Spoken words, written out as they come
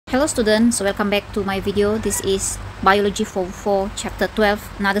Hello students, welcome back to my video. This is Biology 4 Chapter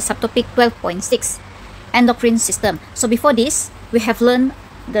 12, another subtopic 12.6, Endocrine System. So before this, we have learned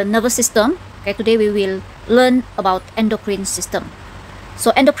the nervous system. Okay, today we will learn about endocrine system.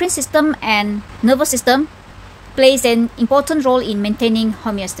 So endocrine system and nervous system plays an important role in maintaining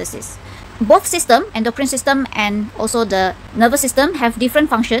homeostasis. Both system, endocrine system and also the nervous system, have different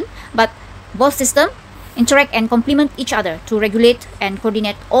function, but both systems interact and complement each other to regulate and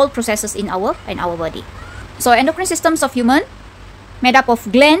coordinate all processes in our body. So endocrine systems of human made up of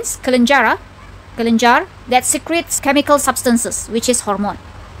glands, kelenjar that secretes chemical substances which is hormone.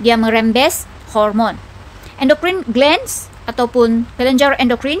 Dia merembes hormon. Endocrine glands ataupun kelenjar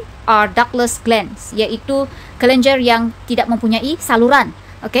endokrin are ductless glands, iaitu kelenjar yang tidak mempunyai saluran.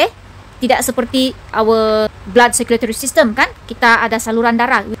 Okay? Tidak seperti our blood circulatory system, kan? Kita ada saluran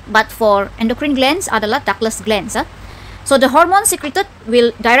darah. But for endocrine glands adalah ductless glands. So the hormones secreted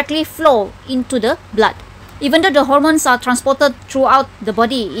will directly flow into the blood. Even though the hormones are transported throughout the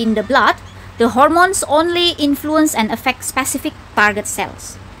body in the blood, the hormones only influence and affect specific target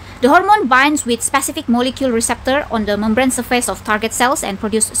cells. The hormone binds with specific molecule receptor on the membrane surface of target cells and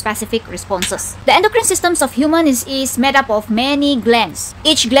produce specific responses. The endocrine systems of human is made up of many glands.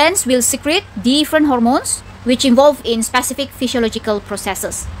 Each gland will secrete different hormones which involve in specific physiological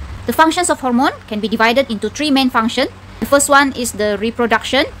processes. The functions of hormone can be divided into three main functions. The first one is the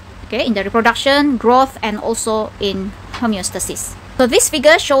reproduction. Okay, in the reproduction, growth, and also in homeostasis. So this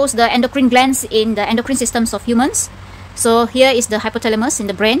figure shows the endocrine glands in the endocrine systems of humans. So here is the hypothalamus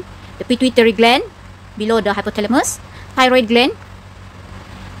in the brain, the pituitary gland below the hypothalamus, thyroid gland,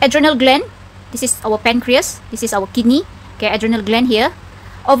 adrenal gland, this is our pancreas, this is our kidney, okay, adrenal gland here,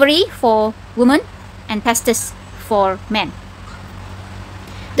 ovary for women, and testes for men.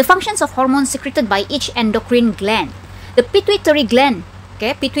 The functions of hormones secreted by each endocrine gland. The pituitary gland,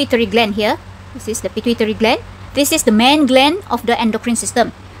 okay, pituitary gland here, this is the pituitary gland, this is the main gland of the endocrine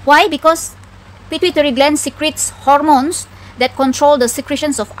system. Why? Because pituitary gland secretes hormones that control the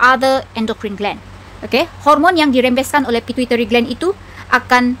secretions of other endocrine gland. Okay, hormon yang dirembeskan oleh pituitary gland itu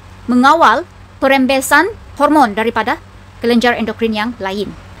akan mengawal perembesan hormon daripada kelenjar endokrin yang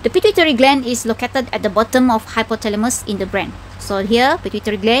lain. The pituitary gland is located at the bottom of hypothalamus in the brain. So here,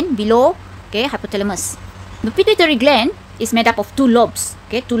 pituitary gland, below, okay, hypothalamus. The pituitary gland is made up of two lobes.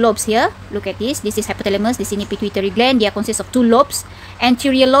 Okay, two lobes here. Look at this. This is hypothalamus. Di sini pituitary gland. Dia consists of two lobes.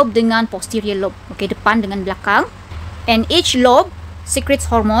 Anterior lobe dengan posterior lobe. Okay, depan dengan belakang. And each lobe secretes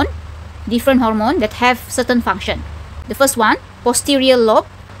hormone, different hormone that have certain function. The first one, posterior lobe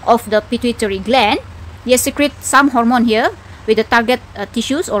of the pituitary gland. Dia secrete some hormone here with the target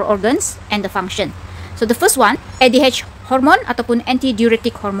tissues or organs and the function. So the first one, ADH hormone ataupun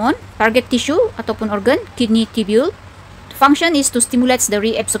antidiuretic hormone, target tissue ataupun organ, kidney tubule. Function is to stimulate the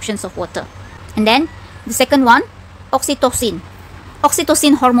reabsorption of water. And then the second one, oxytocin.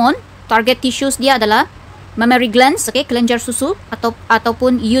 Oxytocin hormone, target tissues dia adalah mammary glands, okay, kelenjar susu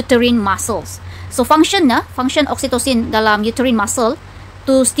ataupun uterine muscles. So function oxytocin dalam uterine muscle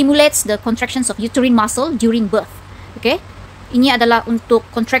to stimulate the contractions of uterine muscle during birth. Okay, ini adalah untuk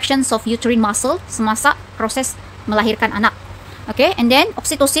contractions of uterine muscle semasa proses melahirkan anak. Okay, and then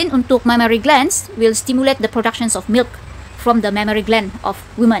oxytocin untuk mammary glands will stimulate the productions of milk from the mammary gland of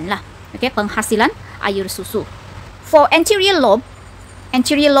women lah. Okay, penghasilan air susu. For anterior lobe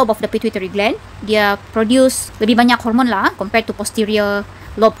of the pituitary gland, dia produce lebih banyak hormon lah compared to posterior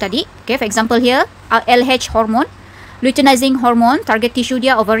lobe tadi. Okay, for example here, LH hormone, luteinizing hormone, target tissue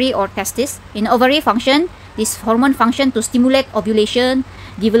dia ovary or testis. In ovary function, this hormone function to stimulate ovulation,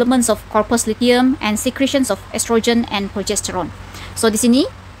 developments of corpus luteum, and secretions of estrogen and progesterone. So di sini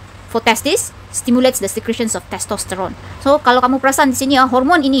for testis, stimulates the secretions of testosterone. So kalau kamu perasan di sini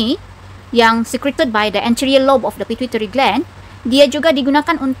hormon ini yang secreted by the anterior lobe of the pituitary gland, dia juga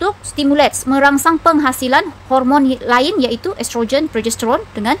digunakan untuk stimulate, merangsang penghasilan hormon lain iaitu estrogen, progesterone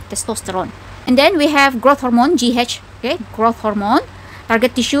dengan testosterone. And then we have growth hormone, GH, okay, growth hormone,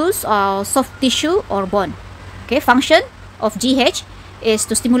 target tissues, soft tissue or bone. Okay, function of GH is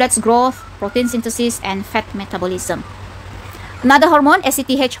to stimulate growth, protein synthesis, and fat metabolism. Another hormone,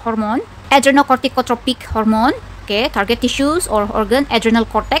 ACTH hormone, adrenocorticotropic hormone, okay, target tissues or organ, adrenal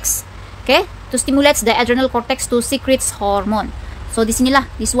cortex, okay, to stimulate the adrenal cortex to secrete hormone. So di sinilah,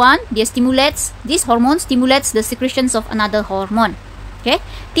 this one, dia stimulates, this hormone stimulates the secretions of another hormone. Okay,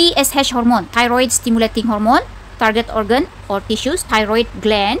 TSH hormone, thyroid stimulating hormone, target organ or tissues, thyroid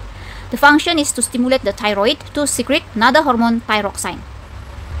gland. The function is to stimulate the thyroid to secrete another hormone, thyroxine.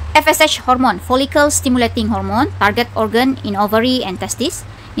 FSH hormone, follicle stimulating hormone, target organ in ovary and testis.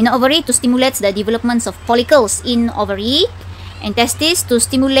 In ovary to stimulate the developments of follicles in ovary and testis to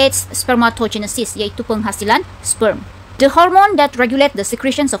stimulate spermatogenesis, iaitu penghasilan sperm. The hormone that regulate the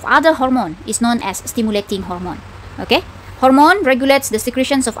secretions of other hormone is known as stimulating hormone. Okay, hormone regulates the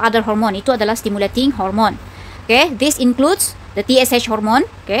secretions of other hormone. Itu adalah stimulating hormone. Okay, this includes the TSH hormone,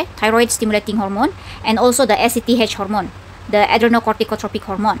 okay, thyroid stimulating hormone, and also the ACTH hormone, the adrenocorticotropic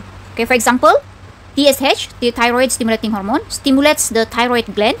hormone. Okay, for example, TSH, the thyroid stimulating hormone, stimulates the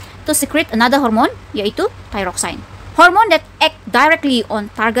thyroid gland to secrete another hormone, iaitu thyroxine. Hormone that act directly on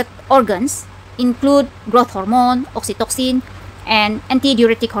target organs include growth hormone, oxytocin, and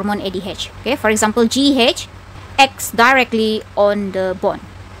antidiuretic hormone ADH. Okay, for example, GH acts directly on the bone.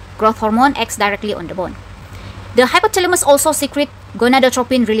 Growth hormone acts directly on the bone. The hypothalamus also secrete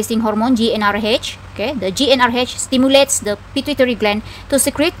gonadotropin releasing hormone GnRH. Okay, the GnRH stimulates the pituitary gland to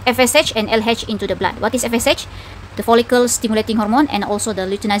secrete FSH and LH into the blood. What is FSH? The follicle stimulating hormone and also the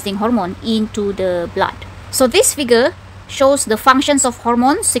luteinizing hormone into the blood. So this figure shows the functions of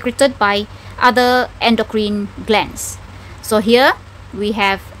hormones secreted by other endocrine glands. So here we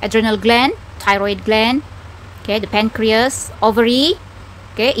have adrenal gland, thyroid gland, okay, the pancreas, ovary,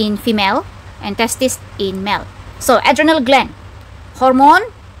 okay, in female, and testis in male. So adrenal gland hormone,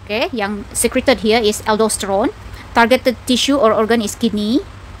 okay, yang secreted here is aldosterone. Targeted tissue or organ is kidney.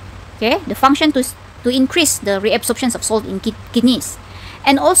 Okay, the function to increase the reabsorption of salt in kidneys.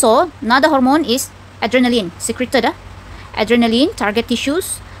 And also another hormone is adrenaline secreted. Adrenaline target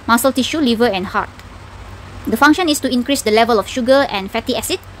tissues, muscle tissue, liver, and heart. The function is to increase the level of sugar and fatty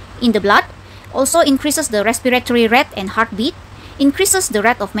acid in the blood, also increases the respiratory rate and heartbeat, increases the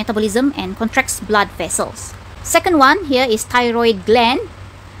rate of metabolism, and contracts blood vessels. Second one here is thyroid gland,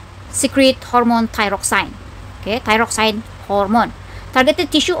 secrete hormone thyroxine. Okay, thyroxine hormone.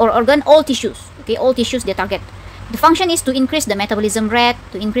 Targeted tissue or organ, all tissues. Okay, all tissues they target. The function is to increase the metabolism rate,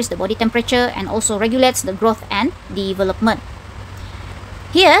 to increase the body temperature, and also regulates the growth and development.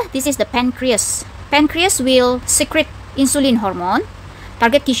 Here, this is the pancreas. Pancreas will secrete insulin hormone.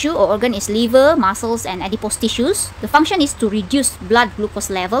 Target tissue or organ is liver, muscles, and adipose tissues. The function is to reduce blood glucose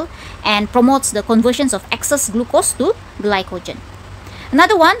level and promotes the conversions of excess glucose to glycogen.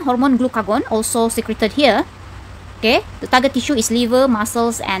 Another one, hormone glucagon, also secreted here. Okay, the target tissue is liver,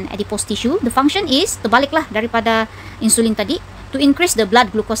 muscles, and adipose tissue. The function is, terbaliklah daripada insulin tadi, to increase the blood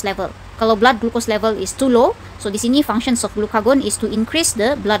glucose level. Kalau blood glucose level is too low, so di sini functions of glucagon is to increase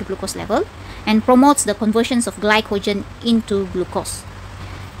the blood glucose level and promotes the conversions of glycogen into glucose.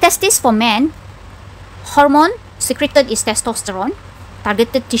 Testis for men, hormone secreted is testosterone.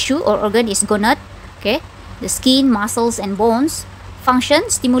 Targeted tissue or organ is gonad. Okay, the skin, muscles, and bones. Function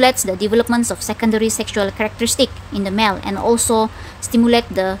stimulates the developments of secondary sexual characteristic in the male and also stimulate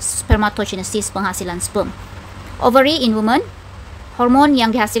the spermatogenesis, penghasilan sperm. Ovary in women, hormon yang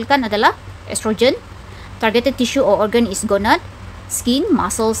dihasilkan adalah estrogen. Targeted tissue or organ is gonad, skin,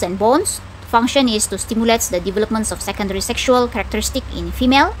 muscles, and bones. Function is to stimulate the developments of secondary sexual characteristic in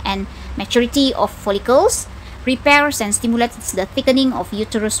female and maturity of follicles, repairs and stimulates the thickening of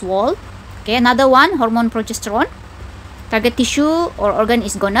uterus wall. Okay, another one, hormone progesterone. Target tissue or organ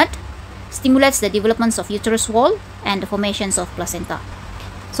is gonad, stimulates the developments of uterus wall and the formations of placenta.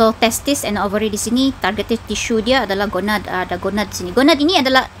 So testis and ovary di sini, targeted tissue dia adalah gonad. Ada gonad di sini. Gonad ini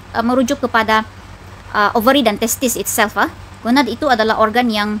adalah merujuk kepada ovary dan testis itself. Gonad itu adalah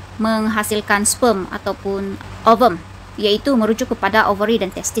organ yang menghasilkan sperm ataupun ovum, iaitu merujuk kepada ovary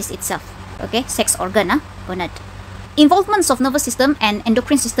dan testis itself. Okay, sex organ, gonad. Involvements of nervous system and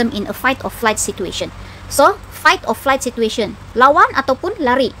endocrine system in a fight or flight situation. So, fight or flight situation, lawan ataupun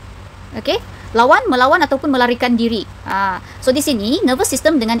lari. Okay, lawan, melawan ataupun melarikan diri. So di sini nervous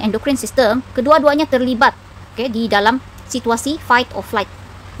system dengan endocrine system kedua-duanya terlibat, okay, di dalam situasi fight or flight.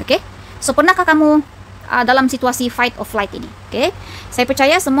 Okay, so pernahkah kamu dalam situasi fight or flight ini? Okay, saya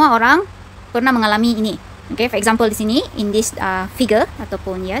percaya semua orang pernah mengalami ini. Okay, for example di sini in this figure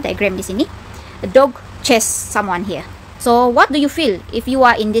ataupun diagram di sini, a dog chase someone here. So what do you feel if you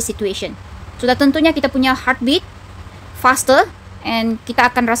are in this situation? Sudah tentunya kita punya heartbeat faster and kita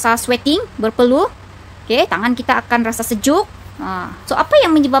akan rasa sweating, berpeluh. Okay, tangan kita akan rasa sejuk. So apa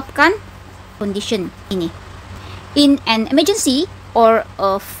yang menyebabkan condition ini? In an emergency or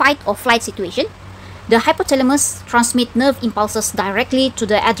a fight or flight situation, the hypothalamus transmit nerve impulses directly to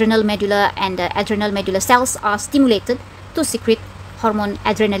the adrenal medulla and the adrenal medulla cells are stimulated to secrete hormone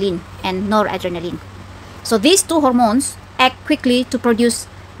adrenaline and noradrenaline. So these two hormones act quickly to produce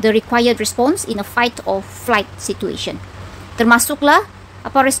the required response in a fight or flight situation. Termasuklah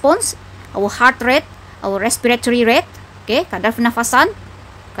apa response? Our heart rate, our respiratory rate, okay, kadar pernafasan,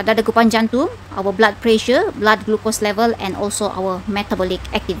 kadar degupan jantung, our blood pressure, blood glucose level, and also our metabolic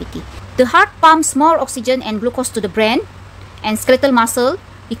activity. The heart pumps more oxygen and glucose to the brain, and skeletal muscle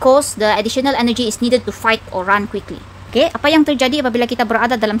because the additional energy is needed to fight or run quickly. Okay, apa yang terjadi apabila kita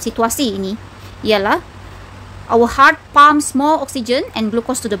berada dalam situasi ini ialah our heart pumps more oxygen and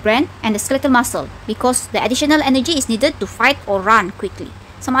glucose to the brain and the skeletal muscle because the additional energy is needed to fight or run quickly.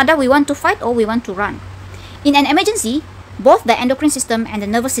 Sama ada we want to fight or we want to run. In an emergency, both the endocrine system and the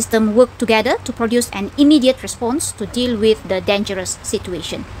nervous system work together to produce an immediate response to deal with the dangerous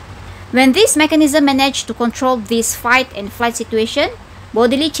situation. When this mechanism manage to control this fight and flight situation,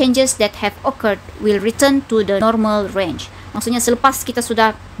 bodily changes that have occurred will return to the normal range. Maksudnya selepas kita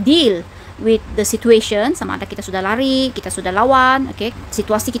sudah deal with the situation, sama ada kita sudah lari, kita sudah lawan, okay,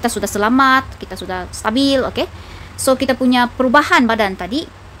 situasi kita sudah selamat, kita sudah stabil, okay. So kita punya perubahan badan tadi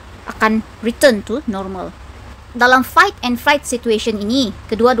akan return to normal. Dalam fight and flight situation ini,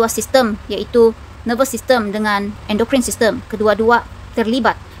 kedua-dua sistem iaitu nervous system dengan endocrine system, kedua-dua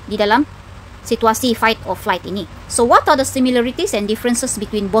terlibat di dalam situasi fight or flight ini. So what are the similarities and differences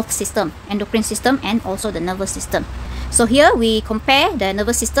between both system, endocrine system and also the nervous system? So here we compare the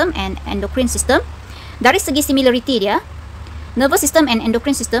nervous system and endocrine system. Dari segi similarity dia, nervous system and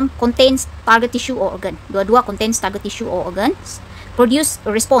endocrine system contains target tissue or organ. Dua-dua contains target tissue or organs, produce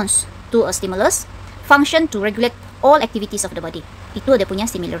a response to a stimulus, function to regulate all activities of the body. Itu dia punya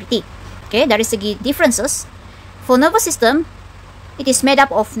similarity. Okay, dari segi differences, for nervous system, it is made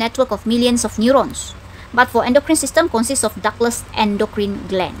up of network of millions of neurons. But for endocrine system consists of ductless endocrine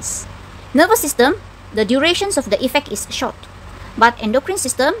glands. Nervous system, the durations of the effect is short. But endocrine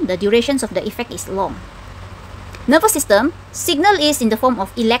system, the durations of the effect is long. Nervous system, signal is in the form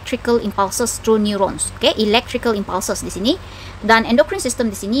of electrical impulses through neurons. Okay, electrical impulses di sini. Dan endocrine system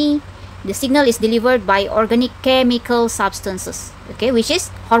di sini, the signal is delivered by organic chemical substances. Okay, which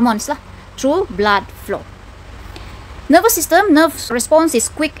is hormones lah, through blood flow. Nervous system, nerve response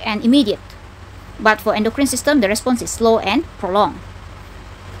is quick and immediate. But for endocrine system, the response is slow and prolonged.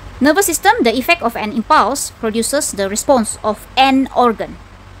 Nervous system, the effect of an impulse produces the response of an organ.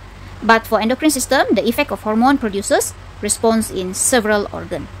 But for endocrine system, the effect of hormone produces response in several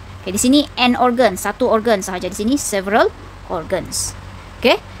organ. Okay, di sini an organ, satu organ sahaja. Di sini several organs.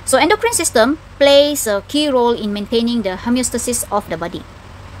 Okay, so endocrine system plays a key role in maintaining the homeostasis of the body.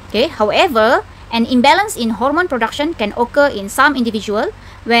 Okay, however, an imbalance in hormone production can occur in some individual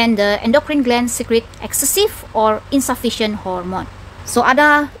when the endocrine glands secrete excessive or insufficient hormone. So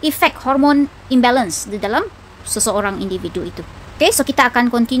ada efek hormon imbalance di dalam seseorang individu itu. Okay, so kita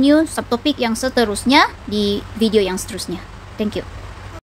akan continue subtopik yang seterusnya di video yang seterusnya. Thank you.